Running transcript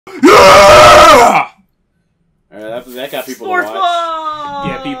Yeah! That got people Sports to watch. ball!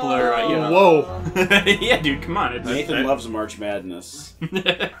 Yeah, people are. Yeah. Whoa. Yeah, dude, come on. Nathan loves March Madness.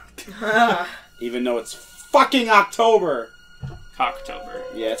 Even though it's fucking October. Cocktober.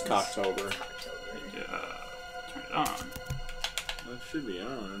 Yeah, it's Cocktober. Turn it on. That should be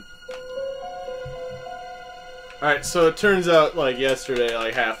on. Alright, so it turns out, like, yesterday,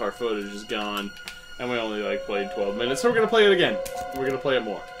 like, half our footage is gone. And we only, like, played 12 minutes. So we're gonna play it again. We're gonna play it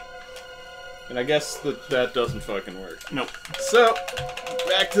more. And I guess that doesn't fucking work. Nope. So,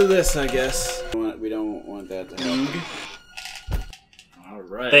 back to this, I guess. We don't want that to happen.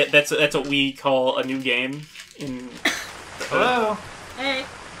 Alright. That's what we call a new game. Hello. Hey.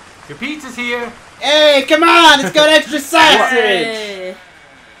 Your pizza's here. Hey, come on! It's got extra sausage! Hey.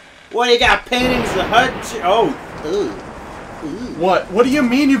 What, you got paintings of hut? Oh. Ooh. What? What do you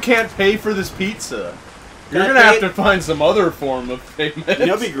mean you can't pay for this pizza? You're gonna have to find some other form of payment. You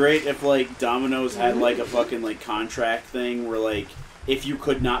know, it'd be great if, like, Domino's had, like, a fucking, like, contract thing where, like, if you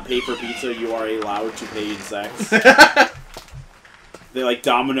could not pay for pizza, you are allowed to pay in sex. They, like,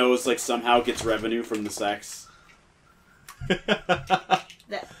 Domino's, like, somehow gets revenue from the sex.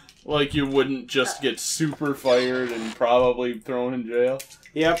 Like you wouldn't just get super fired and probably thrown in jail?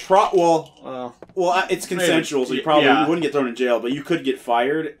 Yeah, well, it's consensual, so you probably wouldn't get thrown in jail, but you could get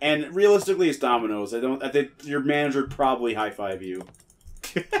fired. And realistically, it's Domino's. I think your manager would probably high five you.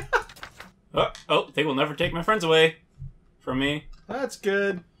 Oh, they will never take my friends away from me. That's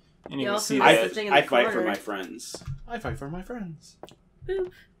good. And you can also see missed that. the thing in the I fight for corner. my friends. I fight for my friends.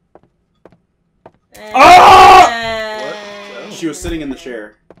 Boop. Oh! She was sitting in the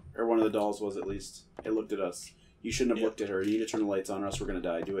chair. Or one of the dolls was, at least. It looked at us. You shouldn't have looked at her. You need to turn the lights on or else we're going to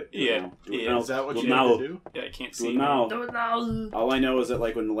die. Do it. Do it now. Do it now. Is that what Do it you now. have to do? Yeah, I can't Do see it now. Do it now. All I know is that,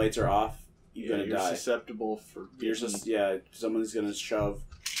 like, when the lights are off, you're going to you're die. susceptible for... You're just, yeah, someone's going to shove,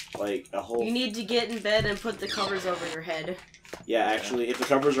 like, a whole... You need to get in bed and put the covers over your head. Yeah, actually, if the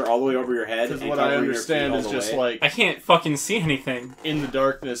covers are all the way over your head... Because and what I covering your understand feet is all the just way, like... I can't fucking see anything. In the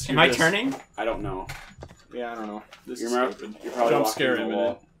darkness, Am I turning? I don't know. Yeah, I don't know. This is You're stupid. probably Jump walking scare the him in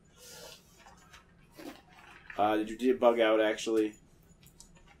wall. it. Did you bug out, actually?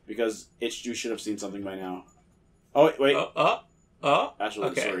 Because you should have seen something by now. Oh, wait. Actually,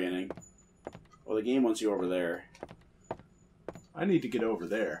 okay. disorienting. Well, the game wants you over there. I need to get over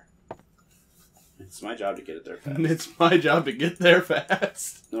there. It's my job to get it there fast. And it's my job to get there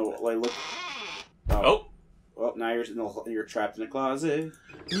fast. No, like, look. Oh. Well, now you're trapped in a closet.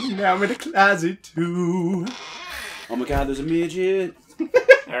 Now I'm in a closet, too. Oh my god, there's a midget.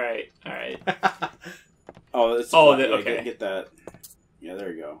 Alright. Oh, it's okay. Get that. Yeah,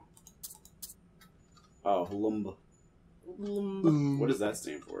 there you go. Oh, lumba. What does that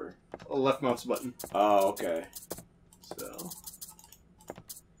stand for? Left mouse button. Oh, okay. So.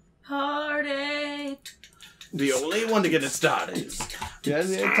 Party. The only one to get it started. Get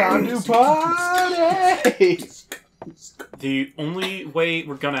it time to party! The only way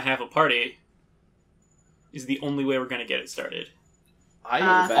we're gonna have a party is the only way we're gonna get it started.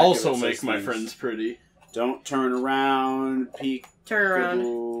 I also make my friends pretty. Don't turn around, peek. Turn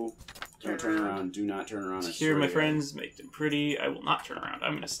around. Don't turn around. Do not turn around. Here, my friends, make them pretty. I will not turn around.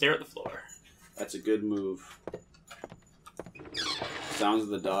 I'm gonna stare at the floor. That's a good move. Sounds of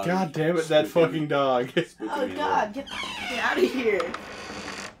the dog. God damn it, that fucking dog. Oh god, get out of here.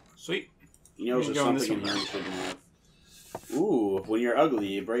 Sweet. He knows there's something in here you shouldn't have. Ooh, when you're ugly,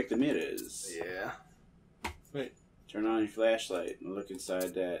 you break the mirrors. Yeah. Wait. Turn on your flashlight and look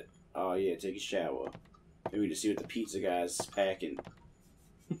inside that. Oh yeah, take a shower. Maybe to see what the pizza guy's packing.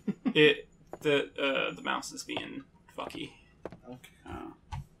 The mouse is being fucky. Okay. Oh.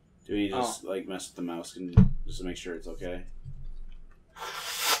 Do we just like mess with the mouse and just to make sure it's okay?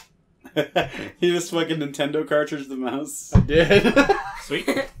 You just fucking Nintendo cartridge the mouse. I did. Sweet.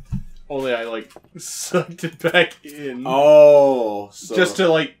 Only I like sucked it back in. Oh, so just to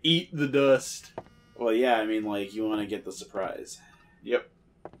like eat the dust. Well, yeah, I mean, like you want to get the surprise. Yep.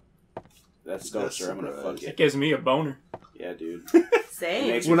 That sculpture, I'm gonna fuck It it. gives me a boner. Yeah, dude.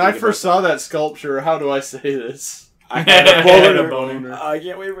 Same. When I first saw that sculpture, how do I say this? I had a boner. boner. I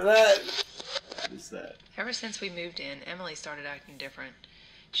can't wait for that. What is that? Ever since we moved in, Emily started acting different.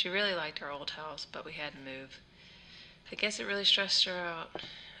 She really liked our old house, but we had to move. I guess it really stressed her out.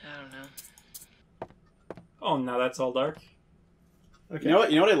 I don't know. Oh, now that's all dark. Okay. You know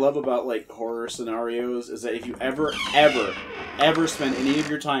what I love about like horror scenarios is that if you ever spend any of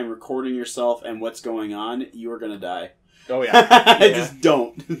your time recording yourself and what's going on, you are gonna die. Oh yeah. Just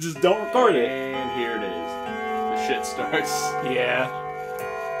don't record it. And here it is. The shit starts. Yeah.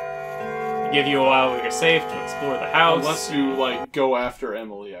 give you a while we are safe to explore the house. Unless you, like, go after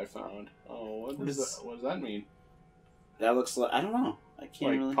Emily, I found. Oh, what does that mean? That looks like... I don't know. I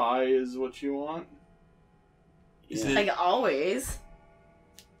can't Like, really... pie is what you want? Is Yeah. it- Like always.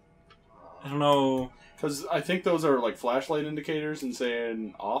 I don't know. Because I think those are, like, flashlight indicators and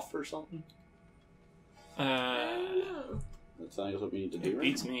saying off or something. That's not what we need to do It right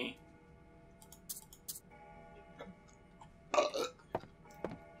beats now. me.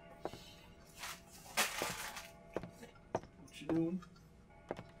 What you doing?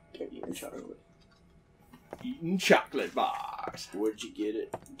 Eating chocolate. Eating chocolate bars. Where'd you get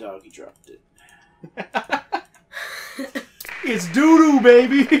it? Doggy dropped it. It's doo-doo,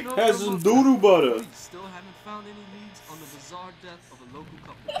 baby! Has some doo-doo butter. We still haven't found any leads on the bizarre death of a local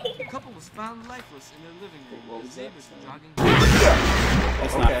couple. The couple was found lifeless in their living room. What was His that neighbors were sound? jogging.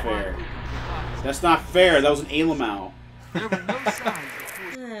 That's Okay. not fair. That's not fair. That was an Alamau. There were no signs of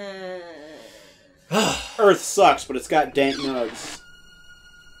force. Earth sucks, but it's got dank nugs.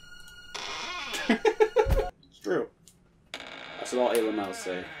 It's true. That's what all Alamaus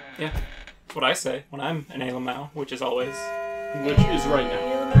say. Yeah. That's what I say when I'm an Alamau, which is always. Which is right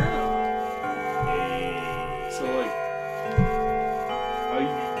now. So, like...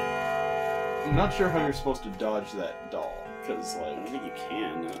 I'm not sure how you're supposed to dodge that doll. Because, I don't like... think you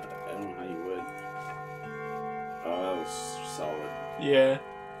can. I don't know how you would. Oh, that was solid. Yeah.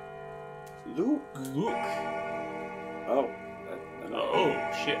 Luke. Look. Oh. Oh,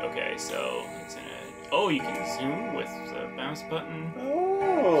 shit. Okay, so it's in a. Oh, you can zoom with the bounce button.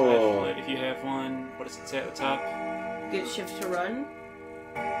 Oh. Flashlight if you have one. What does it say at the top? Good shift to run.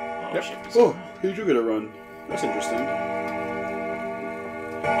 Oh, Yep. shift is Oh, you do get a run. That's interesting.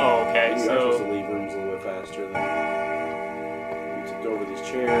 Oh, okay, You are supposed to so. leave rooms a little bit faster than. We need to go over these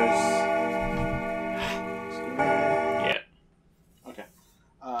chairs. Yeah. Okay.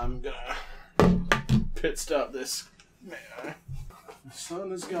 I'm gonna... pit stop this. Man. The sun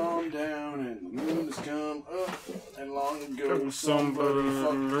has gone down and the moon has come up, and long ago somebody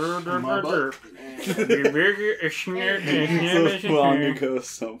fucked my butt. Long ago,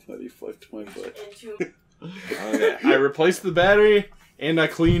 somebody flipped my butt. Okay. I replaced the battery and I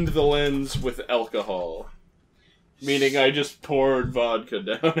cleaned the lens with alcohol, meaning I just poured vodka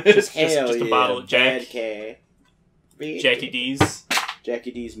down it. Just a bottle of Jack. Bad K. Jackie D's.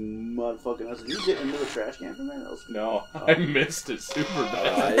 Jackie D's motherfucking ass. Did you get into the trash can from there? That was... No, I missed it super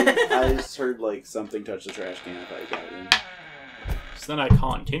bad. I just heard like something touch the trash can. I thought you got it in. So then I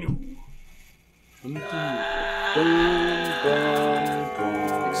continue.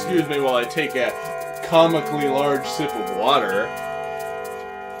 Excuse me while I take a comically large sip of water.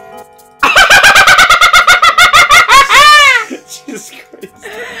 Jesus Christ.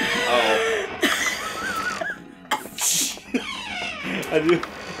 Oh. I do.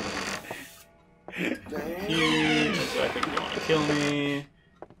 Huge. So I think they want to kill me.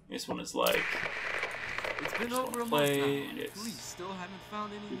 This one is like. It's been over a month Play, now. it's- Police still haven't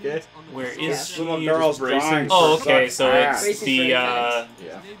found any Okay. leads on the Where bizarre is death she? of Little girl's Just bracing. drawing. Oh, for okay, suck so ass. it's the His Yeah.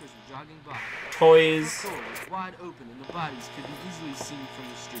 neighbors were jogging by. toys. The door was wide open and the bodies could be easily seen from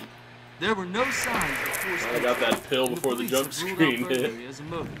the street. There were no signs of forced I got that pill and before the police jump have ruled out screen hit. burglary as a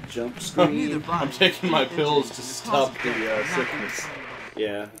motive. Jump Neither screen. body I'm taking my had pills injuries, to and the stop cause of the, death had not been sickness. determined.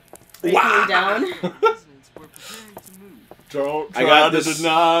 Yeah. Are you coming down? Residents were preparing to move. Don't I try got to this.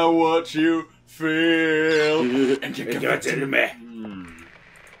 deny what you feel. And you got to me.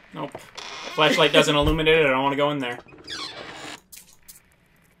 Nope. The flashlight doesn't illuminate it. I don't want to go in there.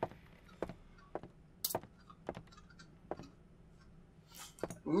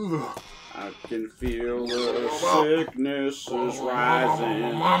 Ooh. I can feel the sickness is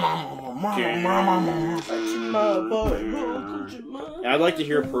rising. Yeah, I'd like to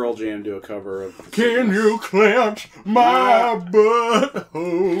hear Pearl Jam do a cover of. Can you clench my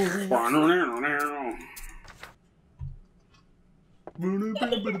butthole?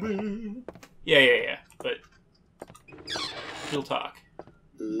 Yeah. But. He'll talk.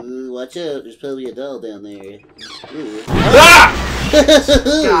 Ooh, watch out, there's probably a doll down there. Ooh.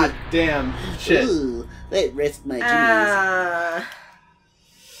 God damn shit. Ooh, that risked my jeans.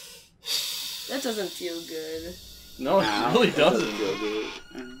 That doesn't feel good. No, it Ow, really that doesn't. feel good.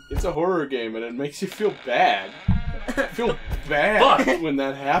 It's a horror game and it makes you feel bad. I feel bad Fuck. when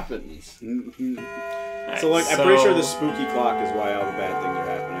that happens. Alright, So, like, I'm pretty sure the spooky clock is why all the bad things are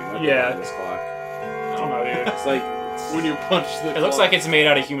happening. Like, Yeah. This clock. I don't know, dude. It's like When you punch the It looks like it's made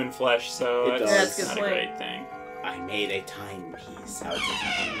out of human flesh, so It that's, does. That's a good not a point. great thing. I made a timepiece. How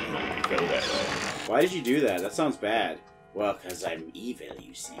I'm not gonna go that way. Why did you do that? That sounds bad. Well, because I'm evil,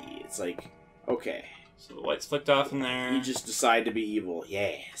 you see. It's like, okay. So the lights flicked off in there. You just decide to be evil.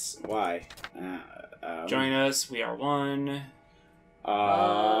 Yes. Why? Join us. We are one.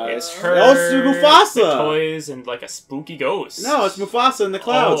 It's her. No, it's Mufasa. The toys and like a spooky ghost. No, it's Mufasa in the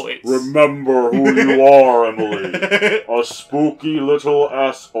clouds. Oh, it's... Remember who you are, Emily. A spooky little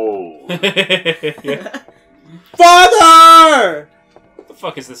asshole. Yeah. Father! What the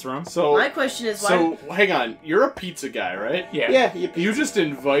fuck is this room? So, My question is why. so hang on. You're a pizza guy, right? Yeah. Yeah, You just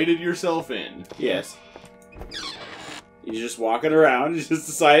invited yourself in. Yes. You're just walking around, you just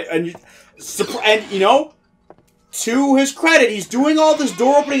decide, and you know, to his credit, he's doing all this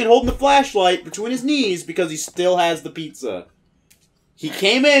door opening and holding the flashlight between his knees because he still has the pizza. He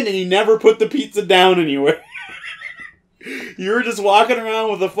came in and he never put the pizza down anywhere. You were just walking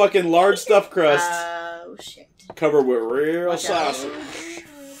around with a fucking large stuffed crust. Oh, shit. Covered with real Watch out. sausage.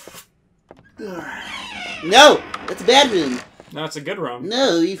 No! That's a bad room. No, it's a good room.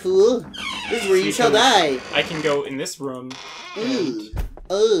 No, you fool. This is where you shall die. I can go in this room. Ooh.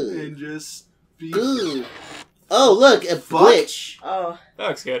 Oh. And just be... Ooh. Oh, look, a glitch. Oh. That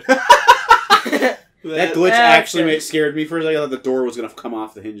looks good. That glitch actually scared me for a second. I thought the door was going to come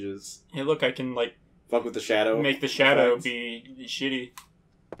off the hinges. Hey, look, I can, like, Fuck with the shadow. make the shadow be shitty.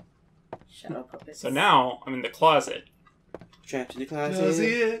 Shadow puppets. So now, I'm in the closet. Trapped in the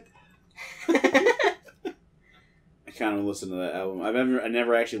closet. it. I kind of listened to that album. I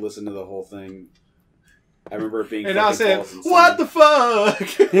never actually listened to the whole thing. I remember it being. And I said, false and "What the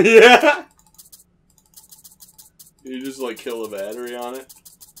fuck?" Yeah. You just like kill a battery on it,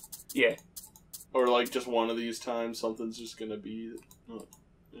 Yeah. or like just one of these times something's just gonna be. Oh,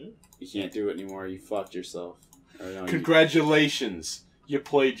 yeah. You can't do it anymore. You fucked yourself. Or no, Congratulations, you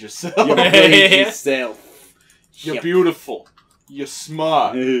played yourself. you played yourself. You're beautiful. You're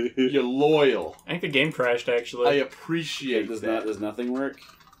smart. You're loyal. I think the game crashed, actually. I appreciate that. Does nothing work?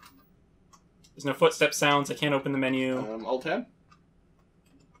 There's no footstep sounds. I can't open the menu. Alt tab.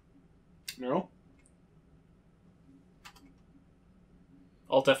 No.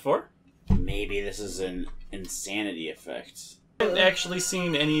 Alt F4? Maybe this is an insanity effect. I haven't actually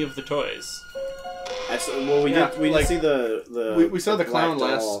seen any of the toys. Well, we did like, see the we saw the clown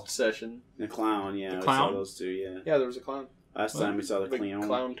black last doll. session. The clown, yeah. The clown? We saw those two, yeah. Yeah, there was a clown. Last time we saw the Big clown.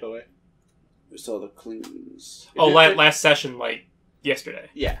 clown toy. We saw the clowns. Oh, last session, like, yesterday.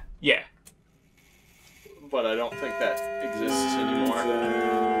 Yeah. Yeah. But I don't think that exists anymore.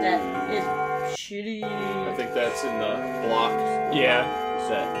 That is shitty. I think that's in the block Yeah.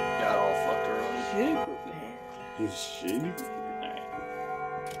 that got all fucked around. Shit.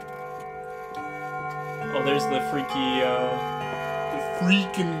 Alright. Oh, there's the freaky,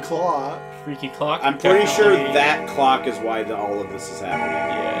 Freaking clock. freaky clock. I'm pretty sure technology. that clock is why all of this is happening.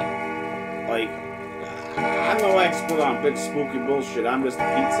 Yeah. Like, I'm no expert on big spooky bullshit. I'm just a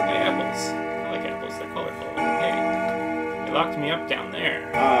pizza Hey, man. apples. I like apples. They're colorful. Hey. They locked me up down there.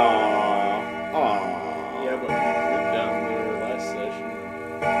 Yeah, but we went down there last session.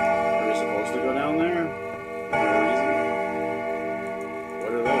 Are we supposed to go down there? For a reason?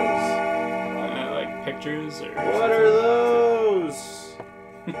 What are those? Like pictures or... What are those?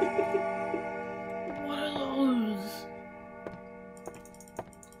 What are those?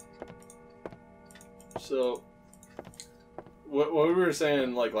 So, what we were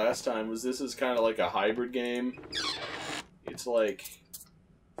saying like last time was this is kind of like a hybrid game. It's like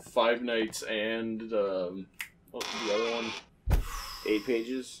Five Nights and what was the other one? 8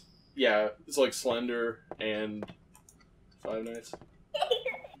 pages? Yeah, it's like Slender and Five Nights.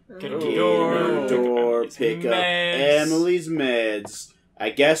 Get Oh, the door. Door, It's pick up meds. Emily's meds. I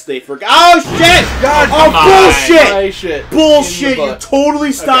guess they forgot. Oh shit! God, Oh bullshit! my shit. Bullshit! In the You butt.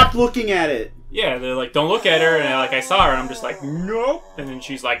 totally stopped looking at it. Yeah, they're like, don't look at her, and like I saw her, and I'm just like, nope. And then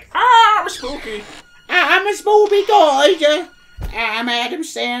she's like, ah, I'm spooky. I'm a spooky guy. I'm Adam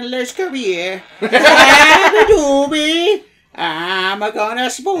Sandler's career. I'm a doobie. I'm gonna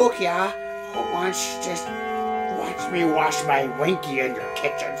spook ya. Just watch me wash my winky in your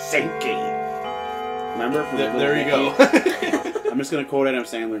kitchen sinky. Remember from There you go. I'm just gonna quote Adam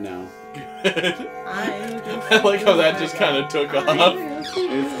Sandler now. I like how that just kind of took off.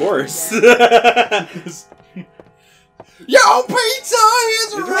 Of course. Yo, pizza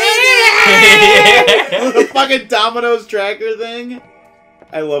is The fucking Domino's tracker thing.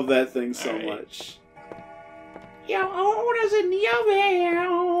 I love that thing so much. Your orders in the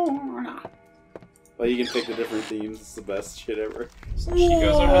oven. Well, you can pick the different themes. It's the best shit ever. So she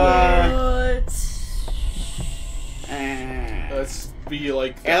goes over there. What? Let's be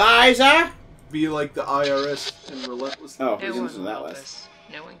like Eliza? the IRS and relentless. Oh, No who's one into will that help last? us.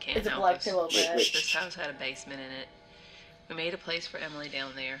 No one can It's a help black us. pillow Wait, pet. wait. This house had a basement in it. We made a place for Emily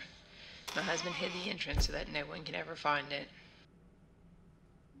down there. My husband hid the entrance so that no one can ever find it.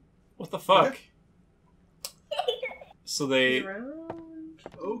 What the fuck? So they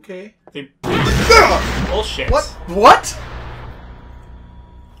Okay. bullshit. What?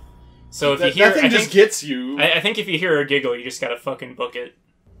 So if That, you hear, that thing I just think, gets you. I think if you hear her giggle, you just gotta fucking book it.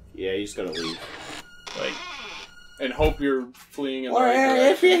 Yeah, you just gotta leave. Like, And hope you're fleeing in the Or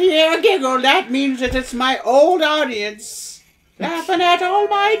right if you direction. hear a giggle, that means that it's my old audience laughing at all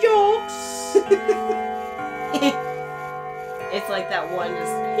my jokes. It's like that one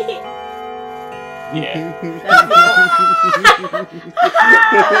just. yeah.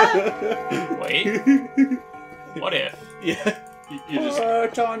 Wait. What if? Yeah. You just.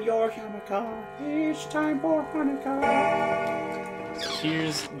 Put on your yarmulke. It's time for Hanukkah. So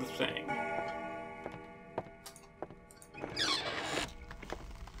here's the thing.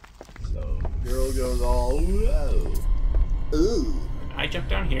 So, girl goes all, whoa. Ooh. I jump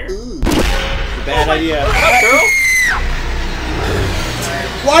down here. Bad idea. What, girl?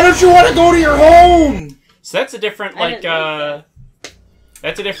 Why don't you want to go to your home? So that's a different, I like, didn't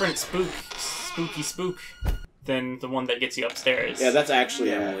that's a different spooky spook than the one that gets you upstairs. Yeah, that's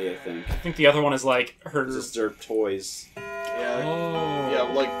actually Emily, I think. I think the other one is like her. Just their toys. Yeah. Oh. Yeah,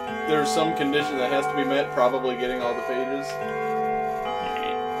 like, there's some condition that has to be met, probably getting all the pages.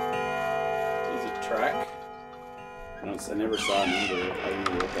 Is it track? I never saw a number. I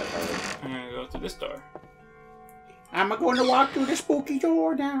didn't look that hard. I'm gonna go through this door. I'm going to walk through the spooky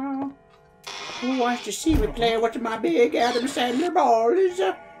door now. Who wants to see me play with my big Adam Sandler balls?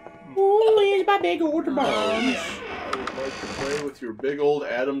 Who is my big old balls? I would like to play with your big old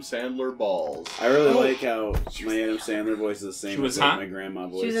Adam Sandler balls. I really like how my Adam Sandler voice is the same She was as hot? my grandma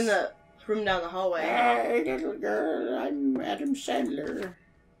voice. She was in the room down the hallway. Hey, little girl, I'm Adam Sandler.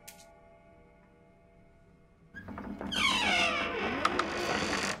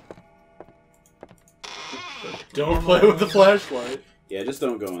 Don't play with the flashlight. Yeah, just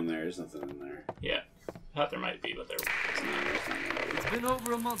don't go in there. There's nothing in there. Yeah. I thought there might be, but there wasn't. It's been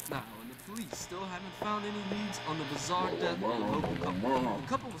over a month now, and the police still haven't found any leads on the bizarre death of a local couple. The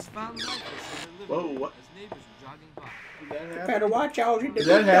couple was found lifeless in their living room What? as neighbors were jogging by. Did that happen? Better watch out in the Did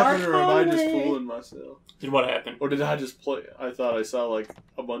that happen, dark or am I just hallway. fooling myself? Did what happen? Or did I just play? I thought I saw like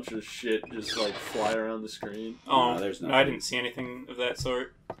a bunch of shit just like fly around the screen. Oh, No, there's no, nothing. I didn't see anything of that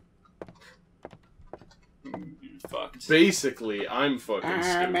sort. Fucked. Basically, I'm fucking I'm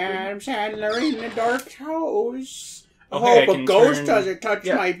stupid. Adam Sandler in the dark house. I Okay, I hope a can ghost turn- doesn't touch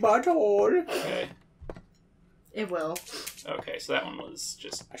Yeah. my butthole. Okay. It will. Okay, so that one was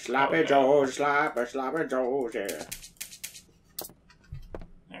just. Sloppy okay. Joe's, sloppy Joe's, yeah.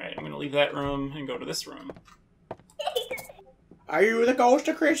 Alright, I'm gonna leave that room and go to this room. Are you the ghost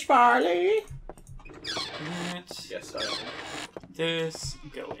of Chris Farley? That, Yes, I am. this,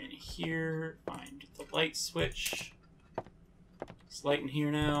 go in here, find the light switch. It's light in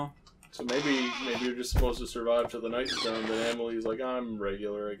here now. So maybe you're just supposed to survive till the night's done. Then Emily's like, I'm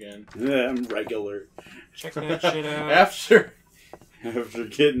regular again. Yeah, I'm regular. Check that shit out. After After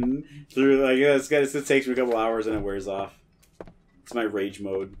getting through, like, yeah, it takes me a couple hours and it wears off. It's my rage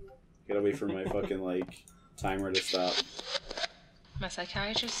mode. Gotta wait for my fucking, like, timer to stop. My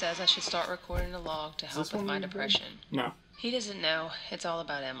psychiatrist says I should start recording a log to help this with one my you did? depression. No. He doesn't know. It's all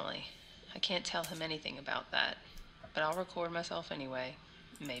about Emily. I can't tell him anything about that. But I'll record myself anyway.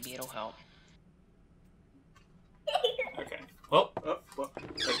 Maybe it'll help. Okay. Well, oh, what?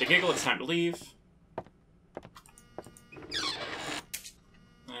 heard the giggle, it's time to leave.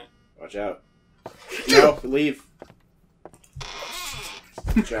 Watch out. No, leave.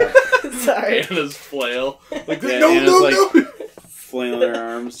 Watch out. Sorry. Anna's flail. Like, Yeah, no, Anna's no, like no. flailing her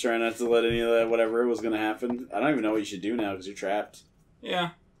arms, trying not to let any of that whatever was gonna happen. I don't even know what you should do now because you're trapped. Yeah,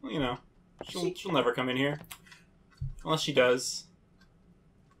 well, you know. She'll never come in here. Unless she does.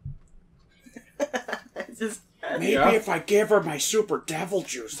 Just, Maybe Yeah. if I give her my super devil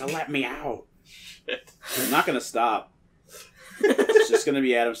juice, they'll let me out. I'm not gonna stop. It's just gonna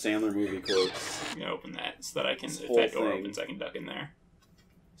be Adam Sandler movie quotes. I'm gonna open that so that I can, This if whole that door thing. opens, I can duck in there.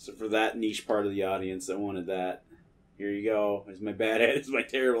 So for that niche part of the audience that wanted that, here you go. It's my bad. It's my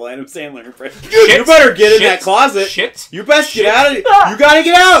terrible Adam Sandler impression. Dude, Shit. you better get in Shit. that closet. Shit! You best Shit. get out of it. You gotta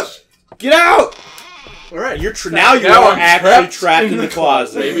get out. Get out. All right, You're now you Now are I'm actually trapped in the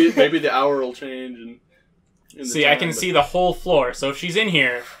closet. Maybe the hour will change and. in the See, I time, can but- see the whole floor, so if she's in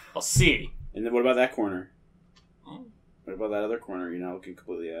here, I'll see. And then what about that corner? Oh. What about that other corner you're not looking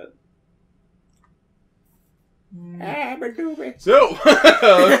completely at? So.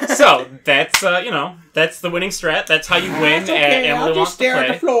 So, that's, you know, that's the winning strat. That's how you win That's at okay, Emily I'll Wants just to stare at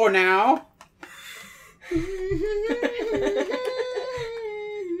Play. the floor now.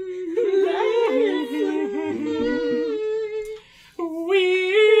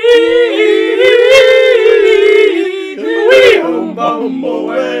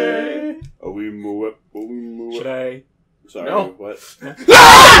 Should I? Sorry, No. what? Damn it!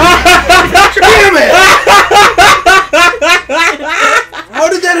 How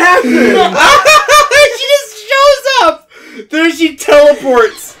did that happen? She just shows up! There she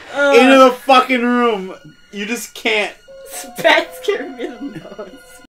teleports into the fucking room. You just can't. Bats scared me the most.